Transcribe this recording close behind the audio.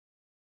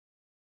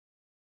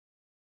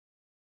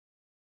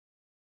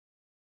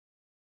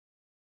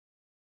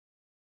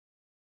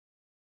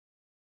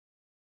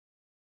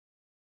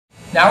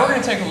Now we're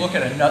going to take a look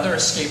at another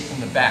escape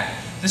from the back.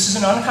 This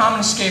is an uncommon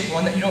escape,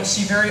 one that you don't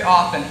see very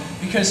often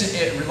because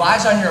it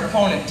relies on your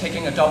opponent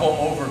taking a double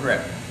over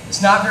grip.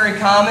 It's not very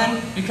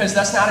common because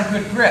that's not a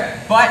good grip,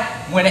 but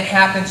when it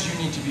happens,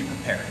 you need to be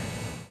prepared.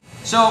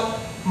 So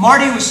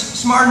Marty was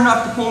smart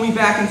enough to pull me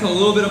back into a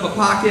little bit of a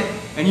pocket,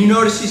 and you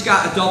notice he's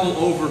got a double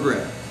over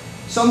grip.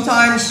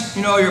 Sometimes,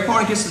 you know, your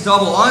opponent gets the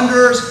double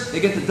unders,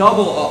 they get the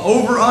double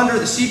over under,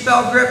 the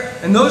seatbelt grip,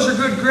 and those are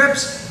good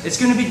grips. It's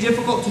going to be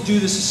difficult to do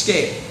this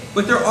escape.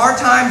 But there are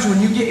times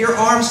when you get your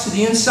arms to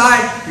the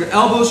inside, your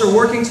elbows are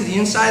working to the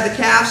inside of the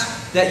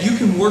calves, that you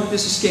can work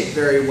this escape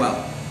very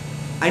well.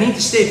 I need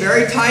to stay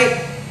very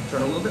tight.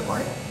 Turn a little bit,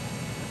 Marty.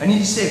 I need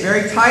to stay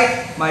very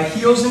tight, my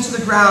heels into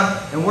the ground,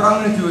 and what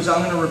I'm going to do is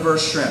I'm going to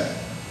reverse shrimp.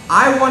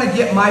 I want to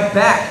get my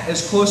back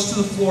as close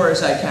to the floor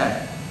as I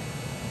can.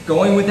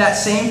 Going with that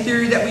same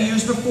theory that we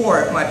used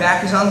before, if my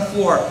back is on the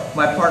floor,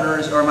 my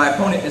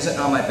opponent isn't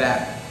on my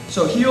back.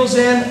 So heels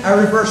in, I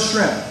reverse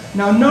shrimp.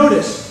 Now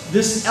notice,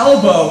 this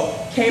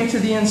elbow came to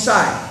the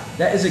inside.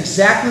 That is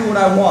exactly what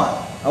I want.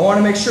 I want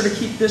to make sure to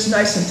keep this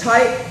nice and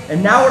tight.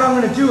 And now what I'm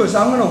going to do is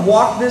I'm going to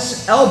walk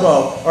this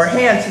elbow or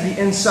hand to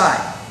the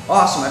inside.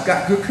 Awesome, I've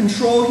got good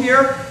control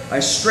here. I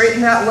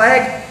straighten that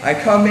leg, I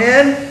come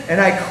in,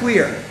 and I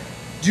clear.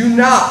 Do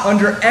not,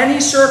 under any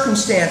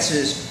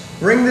circumstances,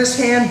 bring this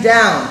hand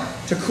down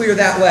to clear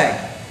that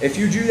leg. If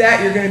you do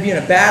that, you're going to be in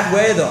a bad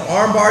way. They'll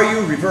armbar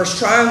you, reverse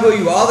triangle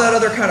you, all that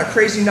other kind of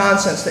crazy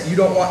nonsense that you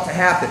don't want to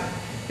happen.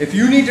 If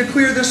you need to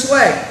clear this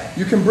leg,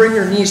 you can bring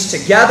your knees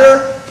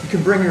together, you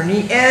can bring your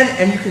knee in,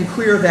 and you can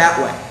clear that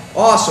way.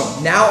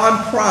 Awesome. Now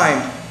I'm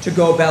primed to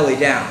go belly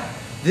down.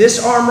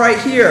 This arm right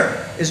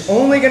here is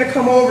only going to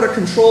come over to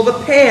control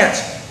the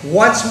pants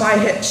once my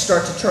hips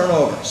start to turn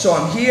over. So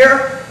I'm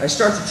here, I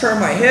start to turn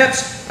my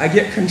hips, I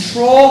get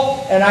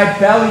control, and I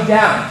belly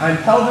down. I'm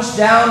pelvis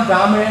down,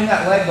 dominating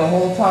that leg the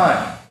whole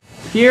time.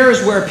 Here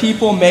is where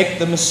people make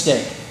the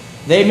mistake.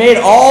 They made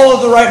all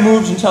of the right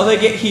moves until they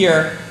get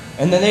here,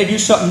 and then they do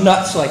something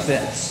nuts like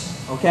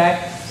this,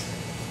 okay?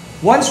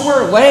 Once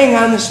we're laying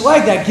on this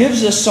leg, that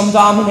gives us some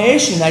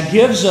domination, that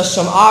gives us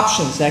some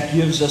options, that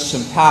gives us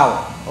some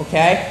power,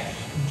 okay?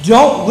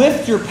 Don't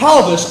lift your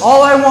pelvis.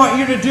 All I want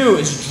you to do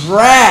is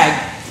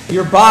drag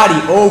your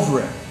body over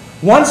it.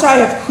 Once I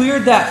have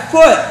cleared that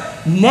foot,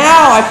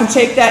 now I can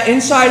take that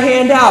inside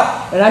hand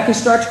out and I can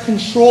start to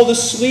control the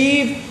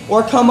sleeve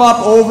or come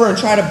up over and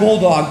try to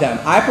bulldog them.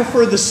 I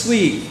prefer the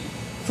sleeve.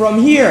 From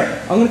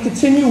here, I'm going to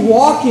continue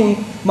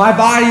walking my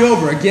body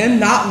over. Again,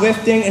 not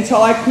lifting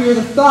until I clear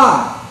the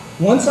thigh.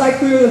 Once I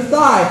clear the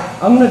thigh,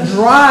 I'm going to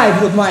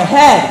drive with my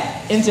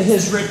head into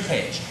his rib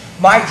cage.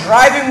 My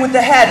driving with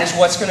the head is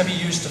what's going to be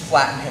used to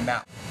flatten him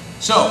out.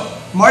 So,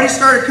 Marty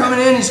started coming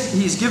in,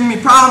 he's giving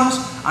me problems.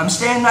 I'm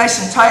staying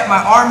nice and tight,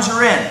 my arms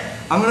are in.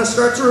 I'm going to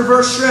start to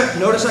reverse shrimp.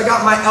 Notice I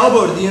got my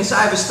elbow to the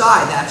inside of his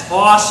thigh. That's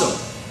awesome.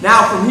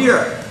 Now from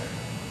here,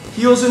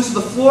 heels into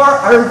the floor,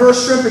 I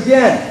reverse shrimp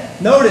again.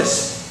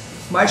 Notice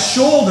my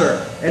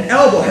shoulder and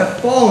elbow have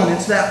fallen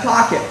into that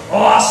pocket.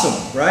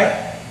 Awesome,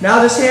 right?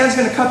 Now this hand's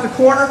going to cut the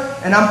corner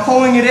and I'm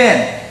pulling it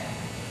in.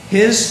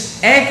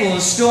 His ankle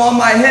is still on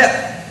my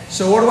hip.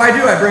 So what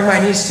do? I bring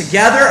my knees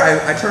together,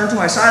 I turn to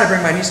my side, I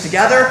bring my knees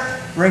together,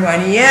 bring my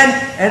knee in,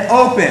 and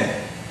open.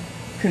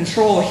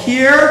 Control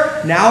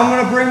here. Now I'm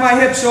going to bring my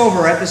hips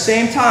over at the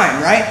same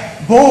time,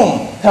 right?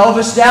 Boom,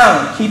 pelvis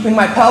down, keeping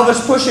my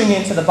pelvis pushing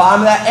into the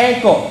bottom of that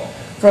ankle.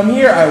 From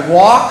here, I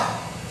walk.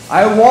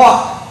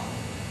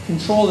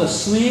 Control the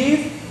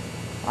sleeve,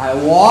 I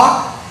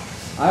walk.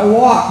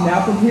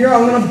 Now from here,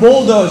 I'm going to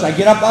bulldoze. I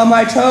get up on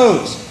my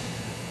toes.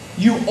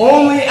 You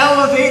only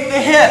elevate the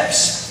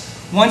hips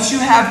once you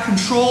have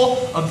control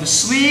of the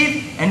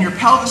sleeve and your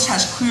pelvis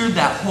has cleared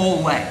that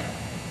whole leg.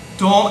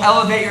 Don't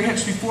elevate your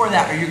hips before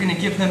that or you're going to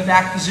give them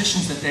back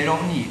positions that they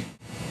don't need.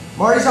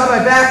 Marty's on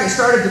my back. I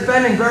started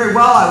defending very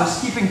well. I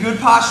was keeping good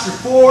posture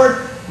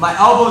forward. My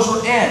elbows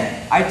were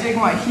in. I dig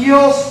my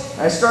heels.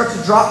 I start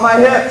to drop my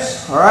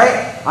hips. All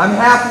right? I'm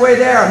halfway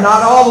there. I'm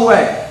not all the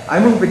way. I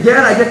move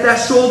again. I get that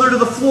shoulder to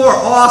the floor.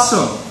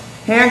 Awesome.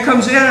 Hand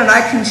comes in and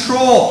I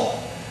control.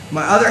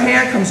 My other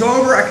hand comes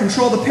over. I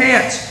control the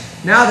pants.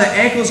 Now the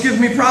ankle's giving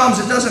me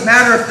problems. It doesn't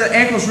matter if the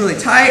ankle's really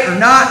tight or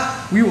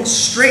not. We will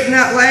straighten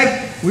that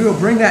leg. We will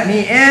bring that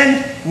knee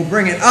in. We'll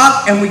bring it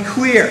up and we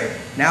clear.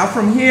 Now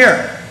from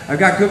here, I've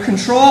got good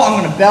control. I'm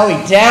going to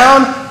belly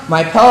down.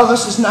 My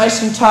pelvis is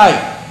nice and tight.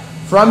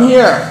 From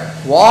here,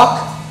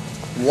 walk,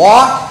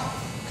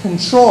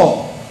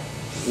 control.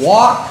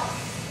 Walk,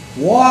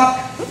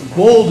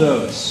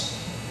 bulldoze.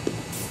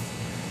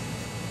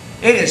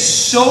 It is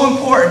so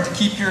important to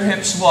keep your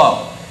hips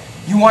low.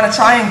 You want to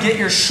try and get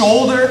your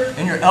shoulder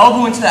and your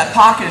elbow into that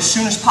pocket as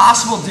soon as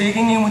possible,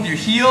 digging in with your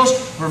heels,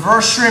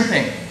 reverse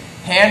shrimping.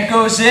 Hand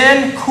goes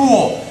in,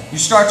 cool. You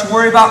start to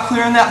worry about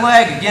clearing that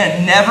leg.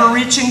 Again, never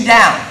reaching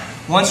down.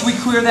 Once we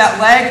clear that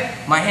leg,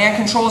 my hand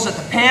controls at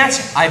the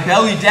pants, I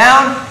belly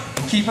down,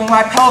 and keeping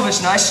my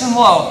pelvis nice and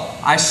low,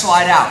 I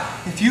slide out.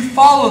 If you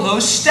follow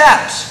those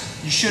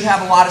steps, you should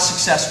have a lot of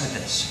success with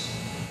this.